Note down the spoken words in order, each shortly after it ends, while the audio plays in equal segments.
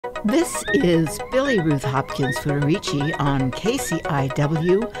This is Billy Ruth Hopkins Federici on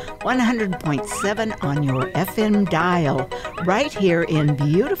KCIW 100.7 on your FM dial, right here in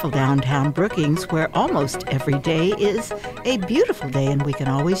beautiful downtown Brookings, where almost every day is a beautiful day, and we can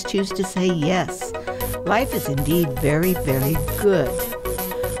always choose to say yes. Life is indeed very, very good.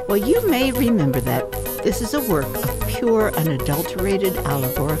 Well, you may remember that this is a work of pure, unadulterated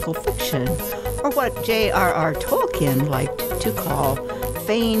allegorical fiction, or what J.R.R. Tolkien liked to call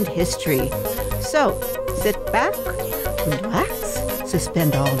feigned history. So, sit back, relax,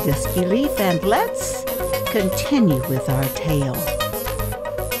 suspend all disbelief, and let's continue with our tale.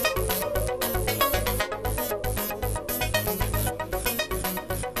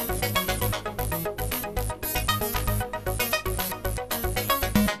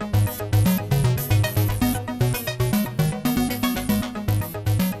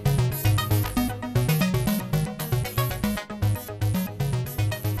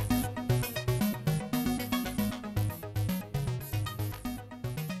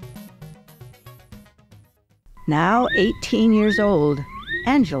 Now 18 years old,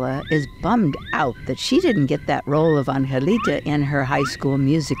 Angela is bummed out that she didn't get that role of Angelita in her high school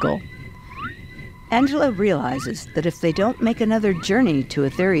musical. Angela realizes that if they don't make another journey to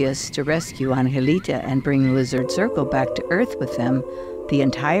AEtherious to rescue Angelita and bring Lizard Zurko back to Earth with them, the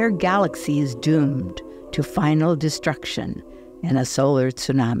entire galaxy is doomed to final destruction in a solar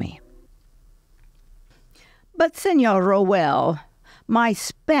tsunami. But Senor Rowell, my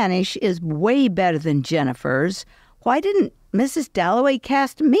Spanish is way better than Jennifer's. Why didn't Mrs. Dalloway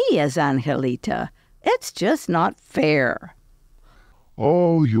cast me as Angelita? It's just not fair.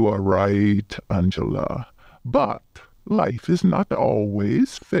 Oh, you are right, Angela. But life is not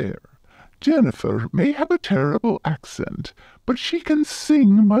always fair. Jennifer may have a terrible accent, but she can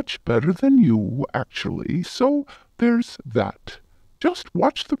sing much better than you, actually, so there's that. Just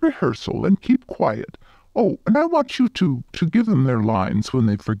watch the rehearsal and keep quiet. Oh, and I want you to give them their lines when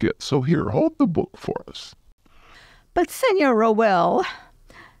they forget. So here, hold the book for us. But Senor Rowell,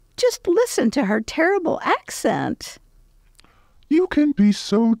 just listen to her terrible accent. You can be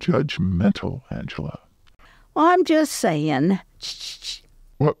so judgmental, Angela. Well, I'm just saying.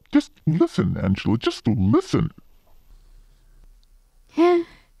 Well, just listen, Angela. Just listen.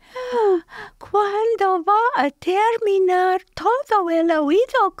 ¿Cuándo va a terminar todo el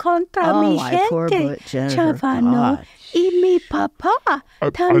oído contra mi gente, Chavano? Y mi papá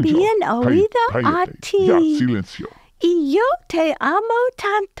también oído a ti. Ya, silencio. Y yo te amo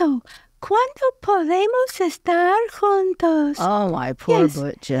tanto. ¿Cuándo podemos estar juntos? Oh, my poor yes.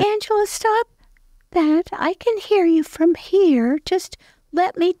 Butch. Angela, stop that. I can hear you from here. Just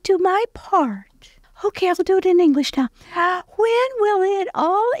let me do my part. Okay, I'll do it in English now. When will it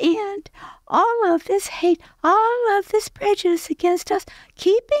all end? All of this hate, all of this prejudice against us,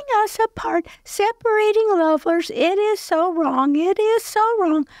 keeping us apart, separating lovers. It is so wrong. It is so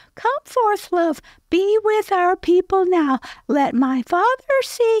wrong. Come forth, love. Be with our people now. Let my father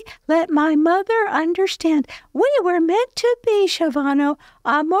see. Let my mother understand. We were meant to be, Shavano.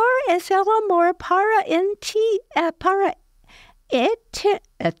 Amor es el amor para para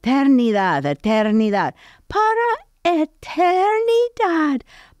Eternidad. Para eternidad.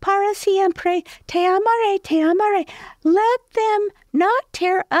 Para siempre. Te amaré, te amaré. Let them not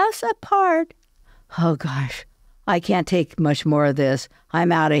tear us apart. Oh, gosh. I can't take much more of this.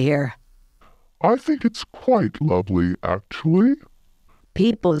 I'm out of here. I think it's quite lovely, actually.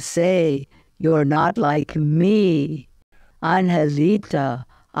 People say you're not like me. Angelita,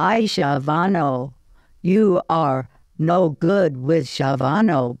 Shavano. You are no good with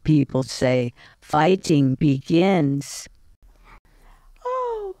Shavano, people say. Fighting begins.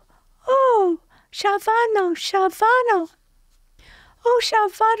 Oh, Shavano. Oh,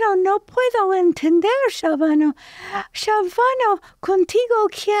 Shavano, no puedo entender, Shavano. Shavano, contigo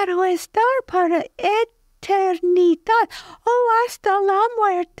quiero estar para eternidad. Oh, hasta la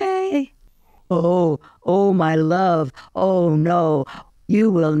muerte. Oh, my love. Oh, no. You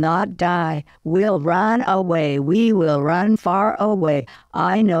will not die. We'll run away. We will run far away.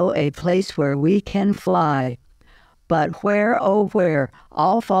 I know a place where we can fly. But where, oh where,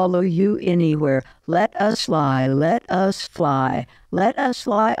 I'll follow you anywhere. Let us fly, let us fly. Let us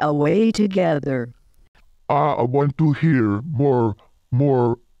fly away together. I want to hear more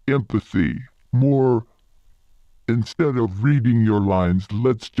empathy, more, instead of reading your lines,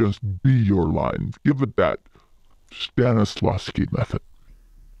 let's just be your lines. Give it that Stanislavski method.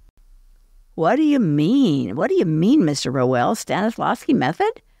 What do you mean? What do you mean, Mr. Rowell? Stanislavski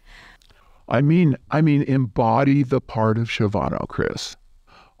method? I mean, embody the part of Shavano, Chris.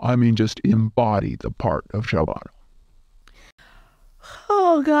 I mean, just embody the part of Shavano. Oh,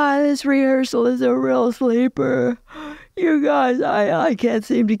 Oh, God, this rehearsal is a real sleeper. You guys, I can't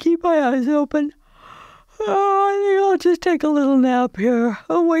seem to keep my eyes open. Oh, I think I'll just take a little nap here.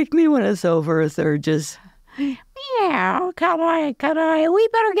 Wake me when it's over, Aetherious. Meow, Karai. We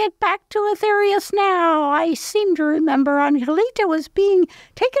better get back to Aetherious now. I seem to remember Angelita was being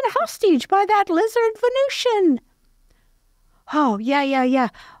taken hostage by that lizard Venusian. Oh, yeah.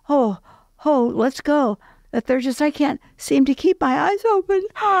 Oh, let's go. Aetherious, I can't seem to keep my eyes open.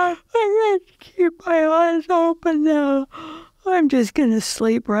 I can't keep my eyes open now. I'm just going to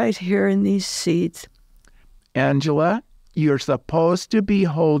sleep right here in these seats. Angela, you're supposed to be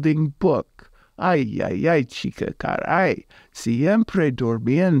holding book. Ay, chica, caray. Siempre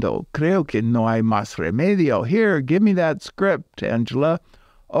durmiendo. Creo que no hay más remedio. Here, give me that script, Angela.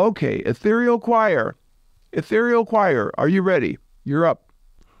 Okay, Ethereal Choir. Ethereal Choir, are you ready? You're up.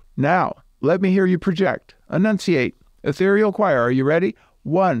 Now, let me hear you project. Enunciate. Ethereal Choir, are you ready?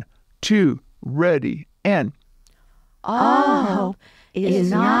 1, 2, ready, and... All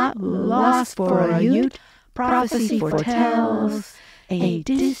is not lost for a youth. Prophecy foretells a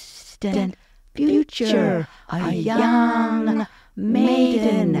distant future. A young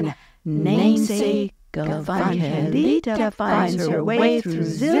maiden, namesake of Angelita, finds her way through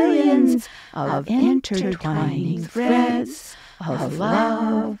zillions of intertwining threads of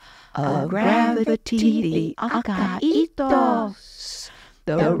love, of gravity, the AEtherious.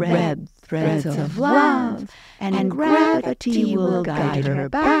 The red threads of love and gravity will guide her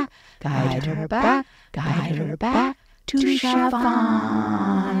back to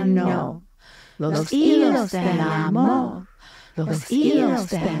Shavano. Los hilos del amor, los hilos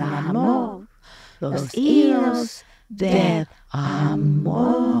del amor, los hilos del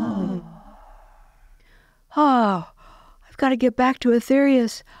amor. Oh, I've got to get back to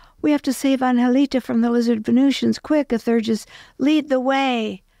Aetherious. We have to save Angelita from the lizard Venusians. Quick, Aetherious, lead the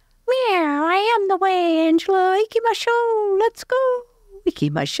way. Meow, I am the way, Angela. Ikimasho, let's go.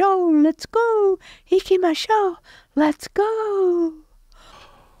 Ikimasho, let's go. Ikimasho, let's go.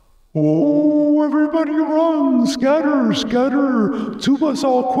 Oh, everybody run! Scatter! To us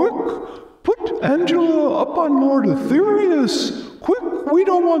all quick! Put Angela up on Lord Aetherious! Quick! We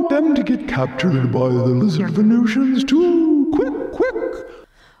don't want them to get captured by the lizard Venusians too! Quick!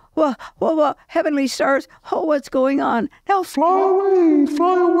 Well, heavenly stars, oh, what's going on? Now fly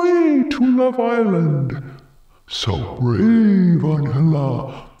away to Love Island! So brave,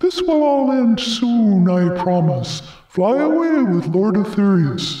 Angela! This will all end soon, I promise. Fly away with Lord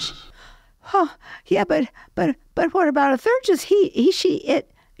Aetherious. Huh, yeah, but what about Aetherious?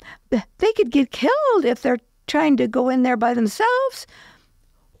 They could get killed if they're trying to go in there by themselves.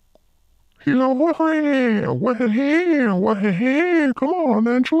 Come on,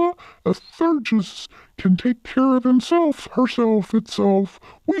 Angela. Aetherious can take care of itself.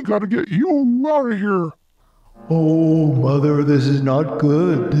 We gotta get you out of here. Oh, Mother, this is not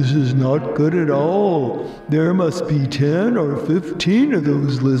good. This is not good at all. There must be 10 or 15 of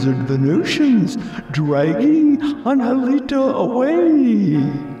those lizard Venusians dragging Angelita away.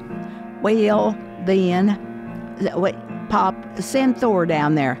 Well, then, wait, Pop, send Thor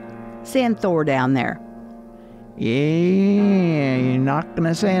down there. Yeah, you're not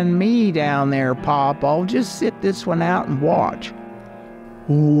gonna send me down there, Pop. I'll just sit this one out and watch.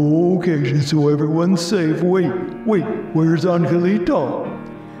 Okay, so everyone's safe. Wait, where's Angelita?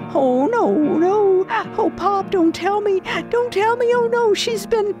 Oh, no. Oh, Pop, don't tell me. Oh, no, she's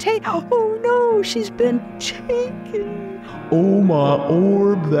been taken. Oh, my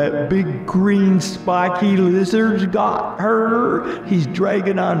orb, that big green spiky lizard's got her. He's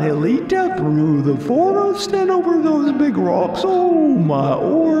dragging Angelita through the forest and over those big rocks. Oh, my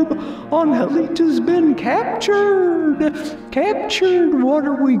orb, Angelita's been captured. What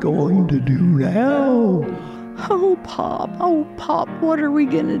are we going to do now? Oh, Pop, what are we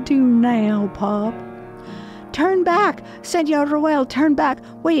going to do now, Pop? Turn back, Senor Roel, turn back.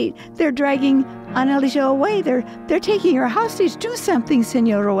 Wait, they're dragging Angelita away. They're taking her hostage. Do something,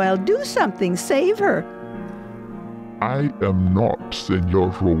 Senor Roel. Do something. Save her. I am not Senor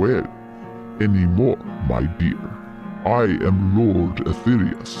Roel anymore, my dear. I am Lord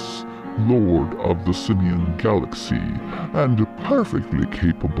Aetherious, Lord of the Simian Galaxy, and perfectly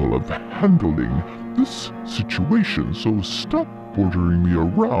capable of handling this situation, so stop ordering me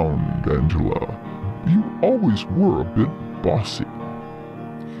around, Angela. You always were a bit bossy.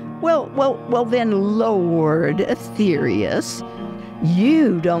 Well then, Lord Aetherious,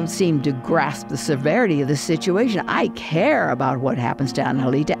 you don't seem to grasp the severity of the situation. I care about what happens to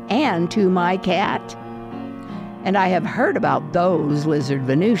Angelita and to my cat. And I have heard about those lizard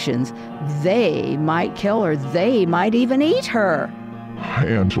Venusians. They might kill her. They might even eat her.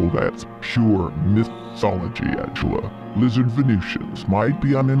 Angela, that's pure mythology, Angela. Lizard Venusians might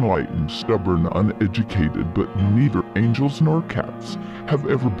be unenlightened, stubborn, uneducated, but neither angels nor cats have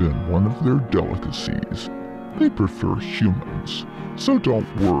ever been one of their delicacies. They prefer humans. So don't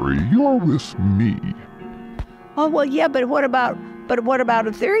worry, you're with me. Oh, well, yeah, but what about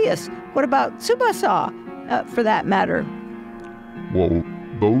AEtherious? What about Tsubasa, for that matter? Well,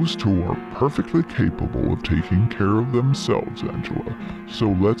 those two are perfectly capable of taking care of themselves, Angela.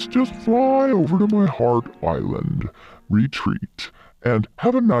 So let's just fly over to my heart island, retreat, and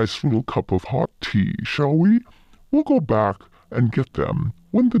have a nice little cup of hot tea, shall we? We'll go back and get them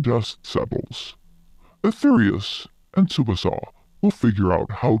when the dust settles. AEtherious and Tsubasa will figure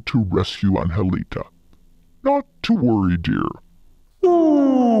out how to rescue Angelita. Not to worry, dear.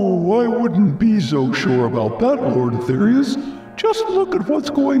 Oh, I wouldn't be so sure about that, Lord AEtherious. Just look at what's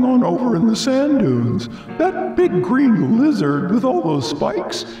going on over in the sand dunes. That big green lizard with all those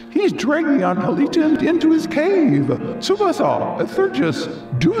spikes, he's dragging Angelita into his cave. Tsubasa, AEtherious,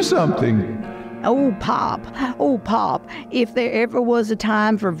 do something. Oh, Pop, if there ever was a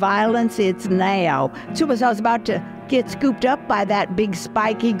time for violence, it's now. Tsubasa's about to get scooped up by that big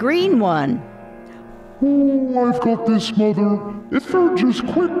spiky green one. Oh, I've got this, Mother. AEtherious,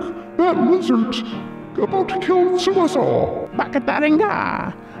 quick! That lizard's about to kill Tsubasa!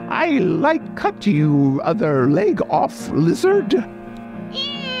 Bakataringa! I like cut you other leg off, lizard.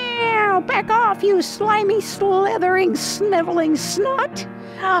 Ew, back off, you slimy, slithering, sniveling snot.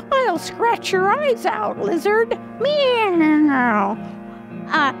 I'll scratch your eyes out, lizard. Meow.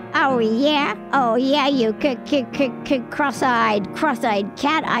 Oh yeah, you cross-eyed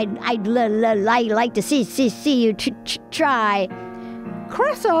cat. I'd like to see you try.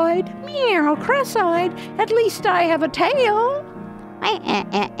 Cross-eyed? Meow, cross-eyed. At least I have a tail.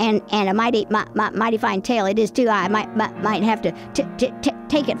 And a mighty fine tail it is too. I might have to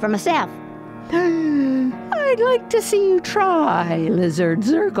take it for myself. I'd like to see you try, Lizard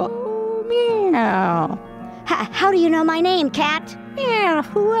Zurko. Meow. How do you know my name, cat? Yeah,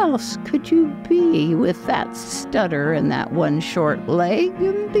 who else could you be with that stutter and that one short leg?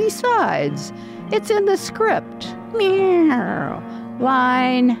 And besides, it's in the script. Meow.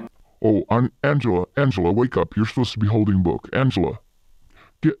 Line. Oh, Angela, wake up. You're supposed to be holding book. Angela,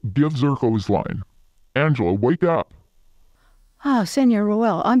 give Zurko his line. Angela, wake up. Oh, Senor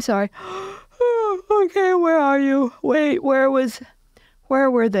Roel, I'm sorry. Okay, where are you? Wait, where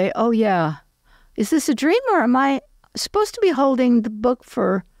were they? Oh, yeah. Is this a dream or am I supposed to be holding the book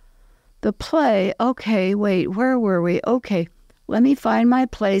for the play? Okay, wait, where were we? Okay, let me find my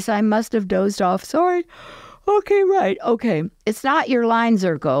place. I must have dozed off. Sorry. Okay, right. Okay. It's not your line,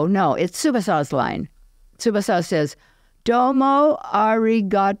 Zurko. No, it's Tsubasa's line. Tsubasa says, Domo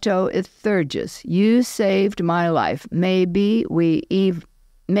arigato AEtherious. You saved my life. Maybe we even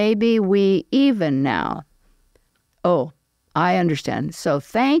now. Oh, I understand. So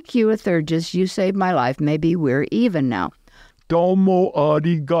thank you, AEtherious. You saved my life. Maybe we're even now. Domo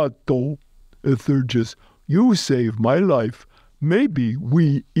arigato, AEtherious. You saved my life. Maybe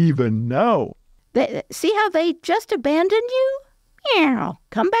we even now. See how they just abandoned you? Yeah,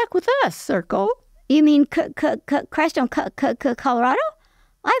 come back with us, Zurko. You mean Crestone, Colorado?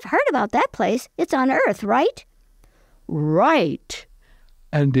 I've heard about that place. It's on Earth, right? Right.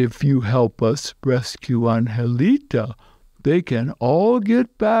 And if you help us rescue Angelita, they can all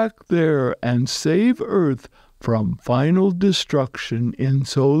get back there and save Earth from final destruction in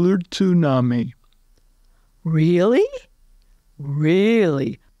solar tsunami. Really?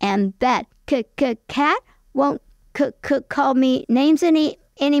 Really? And that cat won't call me names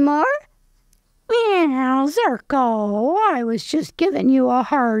anymore? Well, Zurko, I was just giving you a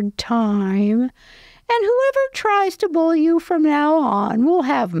hard time. And whoever tries to bully you from now on will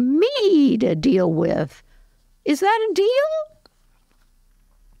have me to deal with. Is that a deal?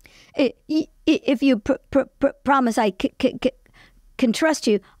 If you promise I can trust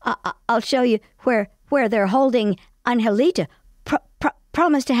you, I'll show you where they're holding Angelita.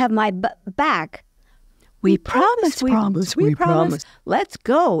 Promise to have my back. We promise. Let's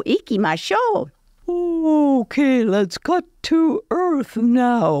go. Iki masho. Okay, let's cut to Earth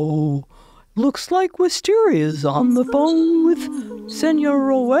now. Looks like Wisteria's on the phone with Senor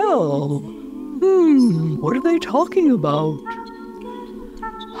Roel. What are they talking about?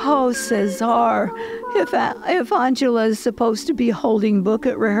 Oh, Cesar, if Angela's supposed to be holding book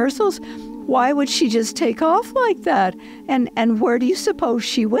at rehearsals, why would she just take off like that? And where do you suppose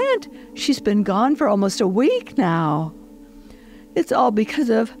she went? She's been gone for almost a week now. It's all because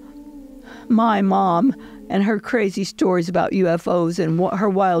of my mom and her crazy stories about UFOs and her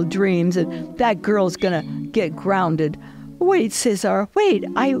wild dreams, and that girl's gonna get grounded. Wait, Cesar, wait.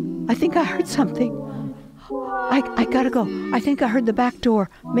 I think I heard something. I gotta go. I think I heard the back door.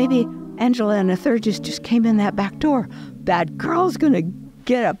 Maybe Angela and AEtherious just came in that back door. That girl's gonna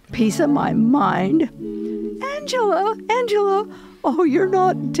get a piece of my mind. Angela, oh, you're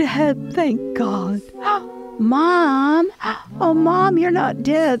not dead, thank God. Mom, oh, Mom, you're not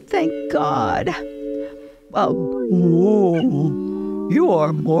dead, thank God. Oh, whoa. You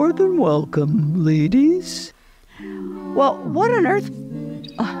are more than welcome, ladies. Well, what on earth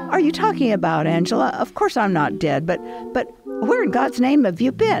are you talking about, Angela? Of course I'm not dead, but where in God's name have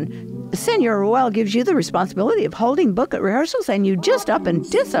you been? Senor Ruel gives you the responsibility of holding book at rehearsals, and you just up and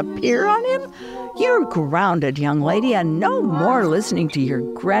disappear on him? You're grounded, young lady, and no more listening to your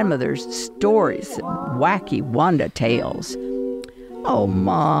grandmother's stories and wacky Wanda tales. Oh,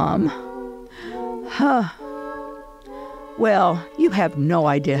 Mom. Huh. Well, you have no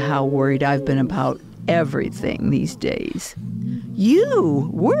idea how worried I've been about everything these days. You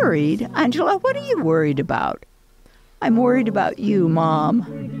worried? Angela, what are you worried about? I'm worried about you, Mom.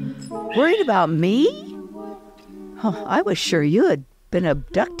 Worried about me? Oh, I was sure you had been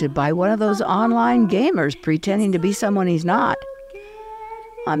abducted by one of those online gamers pretending to be someone he's not.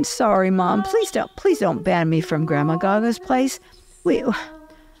 I'm sorry, Mom. Please don't ban me from Grandma Gaga's place. We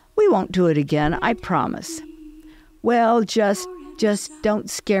won't do it again, I promise. Well, just don't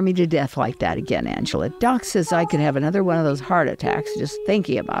scare me to death like that again, Angela. Doc says I could have another one of those heart attacks just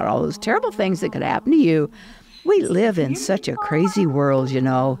thinking about all those terrible things that could happen to you. We live in such a crazy world, you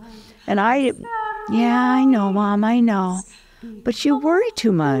know. And I know, Mom, I know. But you worry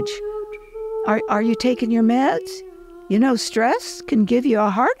too much. Are you taking your meds? You know, stress can give you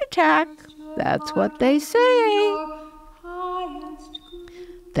a heart attack. That's what they say.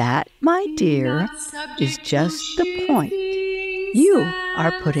 That, my dear, is just the point. You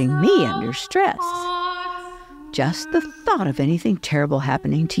are putting me under stress. Just the thought of anything terrible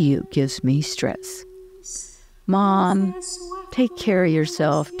happening to you gives me stress. Mom, take care of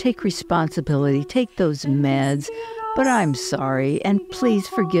yourself, take responsibility, take those meds. But I'm sorry, and please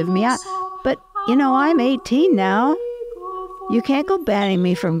forgive me. But, you know, I'm 18 now. You can't go banning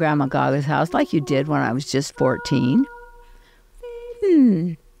me from Grandma Gaga's house like you did when I was just 14.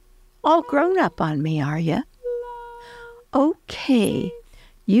 All grown up on me, are you? Okay,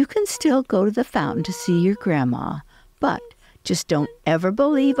 you can still go to the fountain to see your grandma, but just don't ever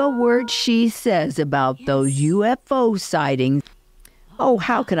believe a word she says about those UFO sightings. Oh,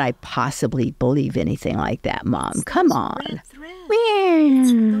 how could I possibly believe anything like that, Mom? Come on.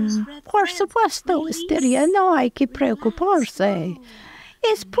 Por supuesto, Wisteria, no hay que preocuparse.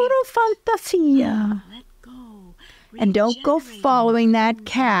 Es puro fantasía. And don't go following that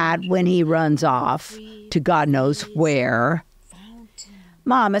cat when he runs off to God knows where.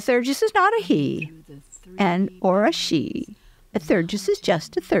 Mom, AEtherious is not a he, or a she. AEtherious is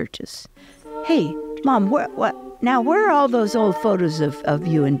just AEtherious. Hey, Mom, where are all those old photos of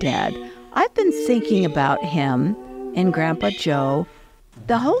you and Dad? I've been thinking about him and Grandpa Joe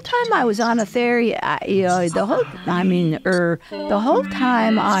the whole time I was on AEtherious. The whole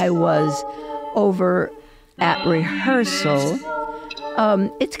time I was over at rehearsal.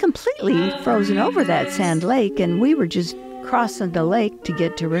 It's completely frozen over, that sand lake, and we were just crossing the lake to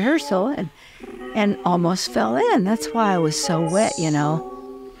get to rehearsal and almost fell in. That's why I was so wet, you know.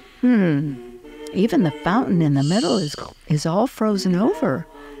 Even the fountain in the middle is all frozen over.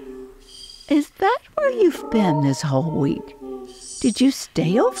 Is that where you've been this whole week? Did you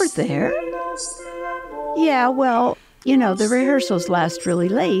stay over there? Yeah, well, you know, the rehearsals last really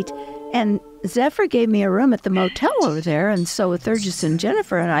late, and Zephyr gave me a room at the motel over there, and so AEtherious and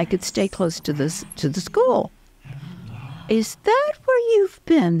Jennifer and I could stay close to the school. Is that where you've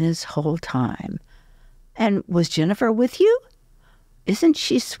been this whole time? And was Jennifer with you? Isn't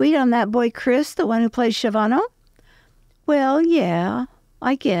she sweet on that boy Chris, the one who plays Shavano? Well, yeah,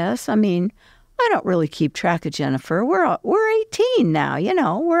 I guess. I mean, I don't really keep track of Jennifer. We're 18 now, you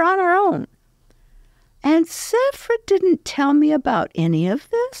know. We're on our own. And Zephyr didn't tell me about any of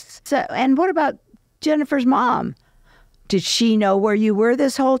this? And what about Jennifer's mom? Did she know where you were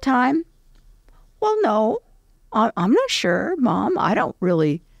this whole time? Well, no. I'm not sure, Mom. I don't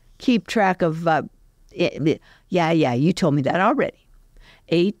really keep track of... Yeah, you told me that already.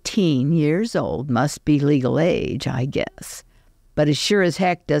 18 years old must be legal age, I guess. But it sure as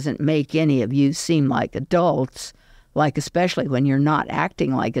heck doesn't make any of you seem like adults, like especially when you're not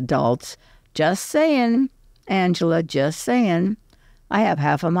acting like adults. Just saying, Angela, just saying. I have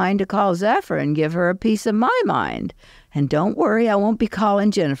half a mind to call Zephyr and give her a piece of my mind. And don't worry, I won't be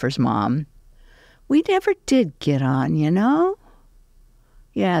calling Jennifer's mom. We never did get on, you know?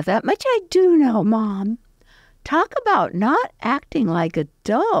 Yeah, that much I do know, Mom. talk about not acting like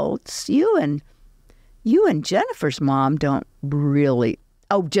adults. You and Jennifer's mom don't really...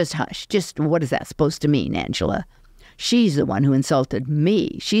 Oh, just hush. Just what is that supposed to mean, Angela? She's the one who insulted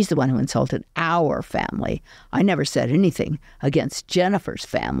me. She's the one who insulted our family. I never said anything against Jennifer's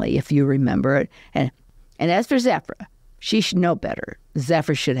family, if you remember it. And as for Zephyr, she should know better.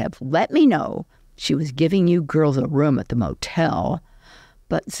 Zephyr should have let me know she was giving you girls a room at the motel.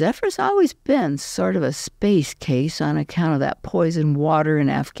 But Zephyr's always been sort of a space case on account of that poisoned water in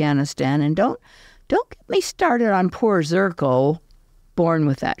Afghanistan. And don't get me started on poor Zurko, born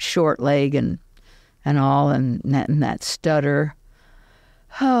with that short leg and all, and that stutter.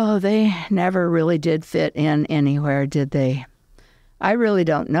 Oh, they never really did fit in anywhere, did they? I really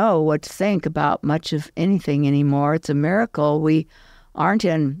don't know what to think about much of anything anymore. It's a miracle we aren't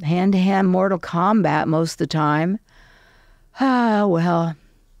in hand-to-hand mortal combat most of the time. Ah, well,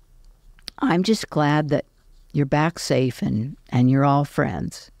 I'm just glad that you're back safe and you're all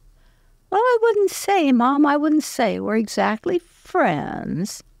friends. Well, I wouldn't say, Mom, we're exactly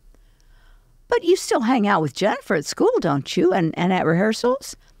friends. But you still hang out with Jennifer at school, don't you? And at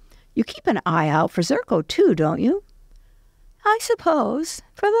rehearsals? You keep an eye out for Zurko, too, don't you? I suppose,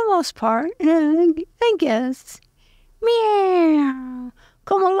 for the most part, I guess. Meow.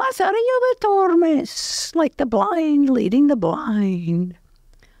 Como Lazarillo de Tormes, like the blind leading the blind.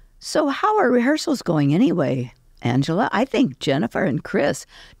 So how are rehearsals going anyway, Angela? I think Jennifer and Chris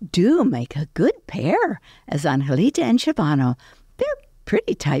do make a good pair as Angelita and Shabano. They're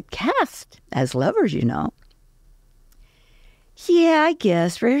pretty typecast as lovers, you know. Yeah, I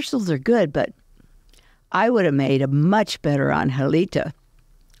guess rehearsals are good, but I would have made a much better Angelita.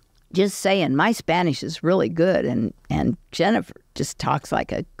 Just saying, my Spanish is really good, and Jennifer just talks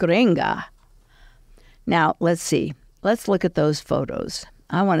like a gringa. Now, let's see. Let's look at those photos.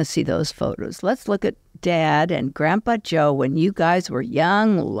 I want to see those photos. Let's look at Dad and Grandpa Joe when you guys were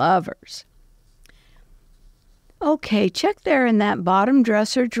young lovers. Okay, check there in that bottom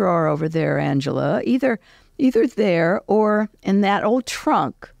dresser drawer over there, Angela. Either there or in that old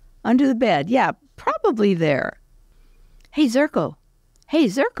trunk under the bed. Yeah, probably there. Hey, Zurko.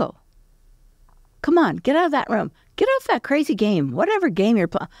 Come on, get out of that room. Get off that crazy game. Whatever game you're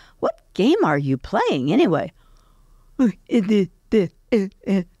playing. What game are you playing, anyway?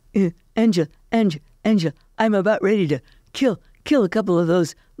 Angela, I'm about ready to kill a couple of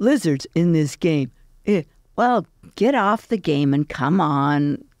those lizards in this game. Well, get off the game and come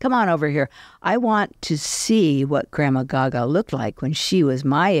on over here. I want to see what Grandma Gaga looked like when she was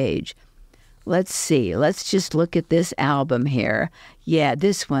my age. Let's see. Let's just look at this album here. Yeah,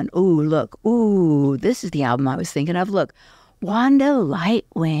 this one. Ooh, look. Ooh, this is the album I was thinking of. Look, Wanda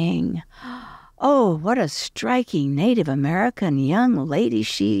Lightwing. Oh, what a striking Native American young lady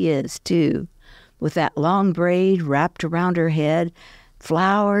she is, too. With that long braid wrapped around her head,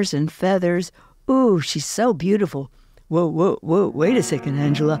 flowers and feathers. Ooh, she's so beautiful. Whoa, wait a second,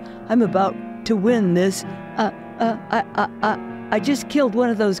 Angela. I'm about to win this. I just killed one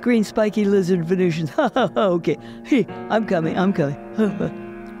of those green spiky lizard Venusians. Okay, hey, I'm coming.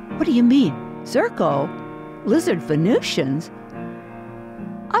 What do you mean? Zurko? Lizard Venusians?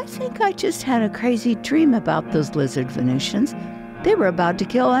 I think I just had a crazy dream about those lizard Venusians. They were about to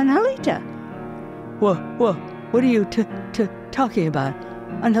kill Angelita. What are you talking about?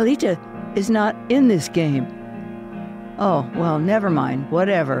 Angelita is not in this game. Oh, well, never mind.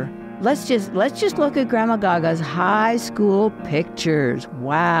 Whatever. Let's just look at Grandma Gaga's high school pictures.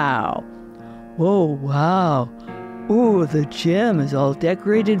 Wow. Whoa, wow. Ooh, the gym is all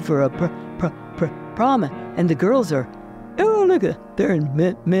decorated for a prom, and the girls are, oh, look at, they're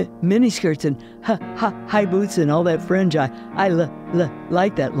in mini skirts and high boots and all that fringe. I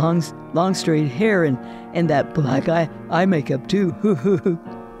like that long straight hair and that black eye makeup too.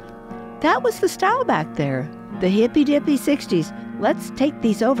 That was the style back there, the hippy-dippy 60s. Let's take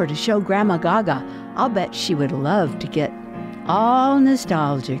these over to show Grandma Gaga. I'll bet she would love to get all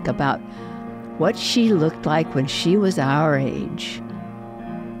nostalgic about what she looked like when she was our age.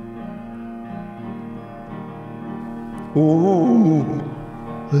 Oh,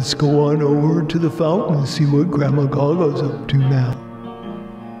 let's go on over to the fountain and see what Grandma Gaga's up to now.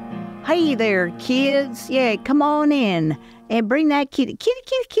 Hey there, kids. Yeah, come on in. And bring that kitty,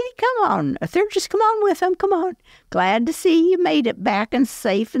 come on. AEtherious, come on with them, come on. Glad to see you made it back and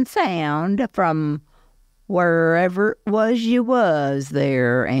safe and sound from wherever it was you was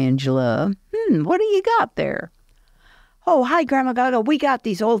there, Angela. What do you got there? Oh, hi, Grandma Gaga. We got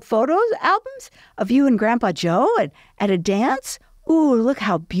these old albums of you and Grandpa Joe at a dance. Ooh, look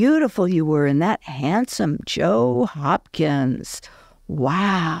how beautiful you were in that handsome Joe Hopkins.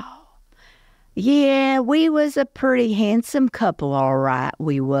 Wow. Yeah, we was a pretty handsome couple, all right,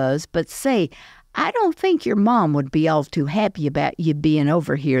 we was. But say, I don't think your mom would be all too happy about you being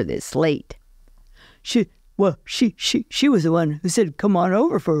over here this late. She was the one who said, come on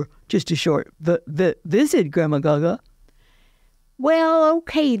over for just a short visit, Grandma Gaga. Well,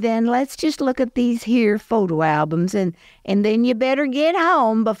 okay then, let's just look at these here photo albums, and then you better get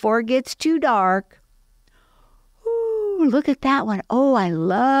home before it gets too dark. Ooh, look at that one. Oh, I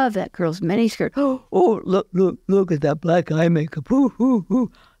love that girl's miniskirt. Oh, look at that black eye makeup.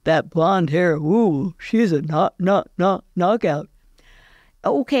 Ooh. That blonde hair. Ooh, she's a knockout.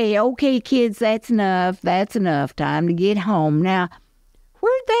 Okay, kids, that's enough. That's enough. Time to get home. Now,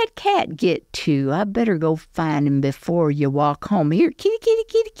 where'd that cat get to? I better go find him before you walk home. Here, kitty.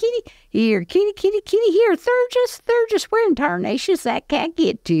 Here, kitty. Here, Thurgis, where in tarnation's that cat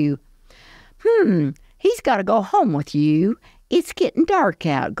get to? He's got to go home with you. It's getting dark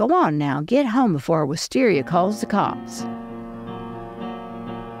out. Go on now. Get home before Wisteria calls the cops.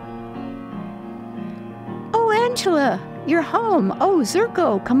 Oh, Angela, you're home. Oh,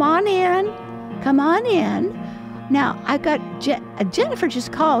 Zurko, come on in. Now, I got Jennifer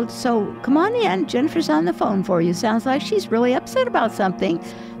just called, so come on in. Jennifer's on the phone for you. Sounds like she's really upset about something.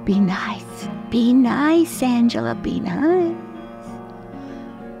 Be nice. Be nice, Angela. Be nice.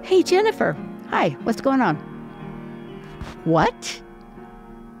 Hey, Jennifer. Hi, what's going on? What?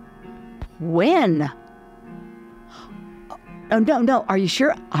 When? Oh, no. Are you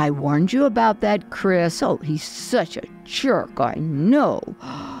sure? I warned you about that, Chris. Oh, he's such a jerk. I know.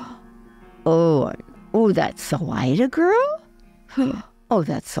 Oh, that Salida girl? Oh,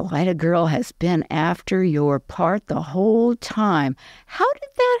 that Salida girl has been after your part the whole time. How did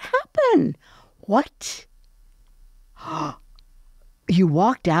that happen? What? You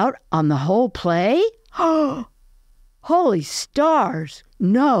walked out on the whole play? Holy stars.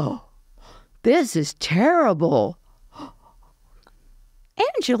 No. This is terrible.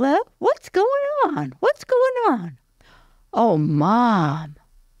 Angela, what's going on? Oh, Mom.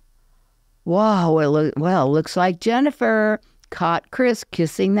 Wow, looks like Jennifer caught Chris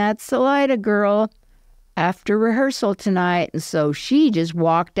kissing that Salida girl after rehearsal tonight, and so she just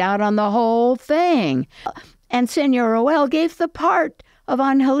walked out on the whole thing. And Senor Roel gave the part of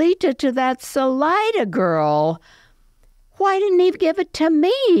Angelita to that Salida girl. Why didn't he give it to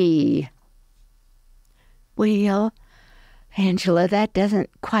me? Well, Angela, that doesn't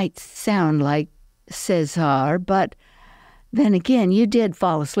quite sound like Cesar, but then again, you did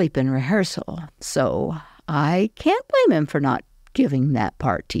fall asleep in rehearsal, so I can't blame him for not giving that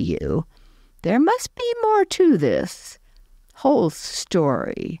part to you. There must be more to this whole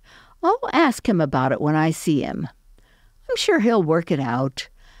story. I'll ask him about it when I see him. I'm sure he'll work it out.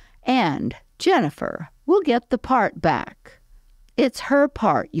 And Jennifer will get the part back. It's her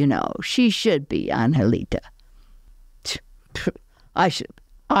part, you know. She should be Angelita. I should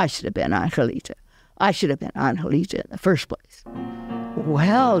have been Angelita. I should have been Angelita in the first place.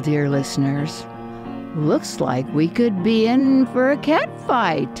 Well, dear listeners, looks like we could be in for a cat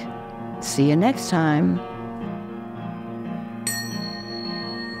fight. See you next time.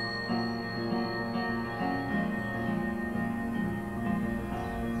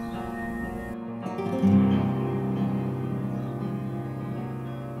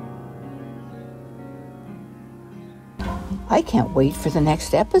 I can't wait for the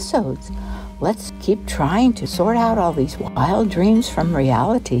next episodes. Let's keep trying to sort out all these wild dreams from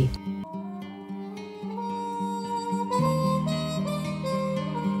reality.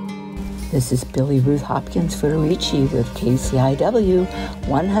 This is Billy Ruth Hopkins Federici with KCIW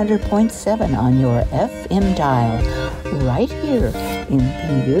 100.7 on your FM dial, right here in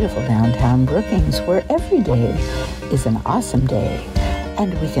beautiful downtown Brookings, where every day is an awesome day,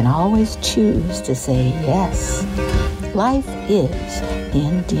 and we can always choose to say yes. Life is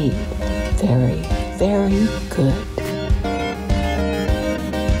indeed very, very good.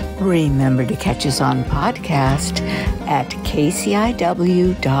 Remember to catch us on podcast at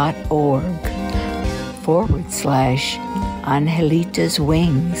kciw.org/Angelita's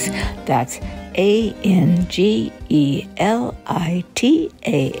Wings. That's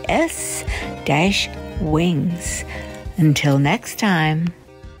ANGELITAS-wings. Until next time.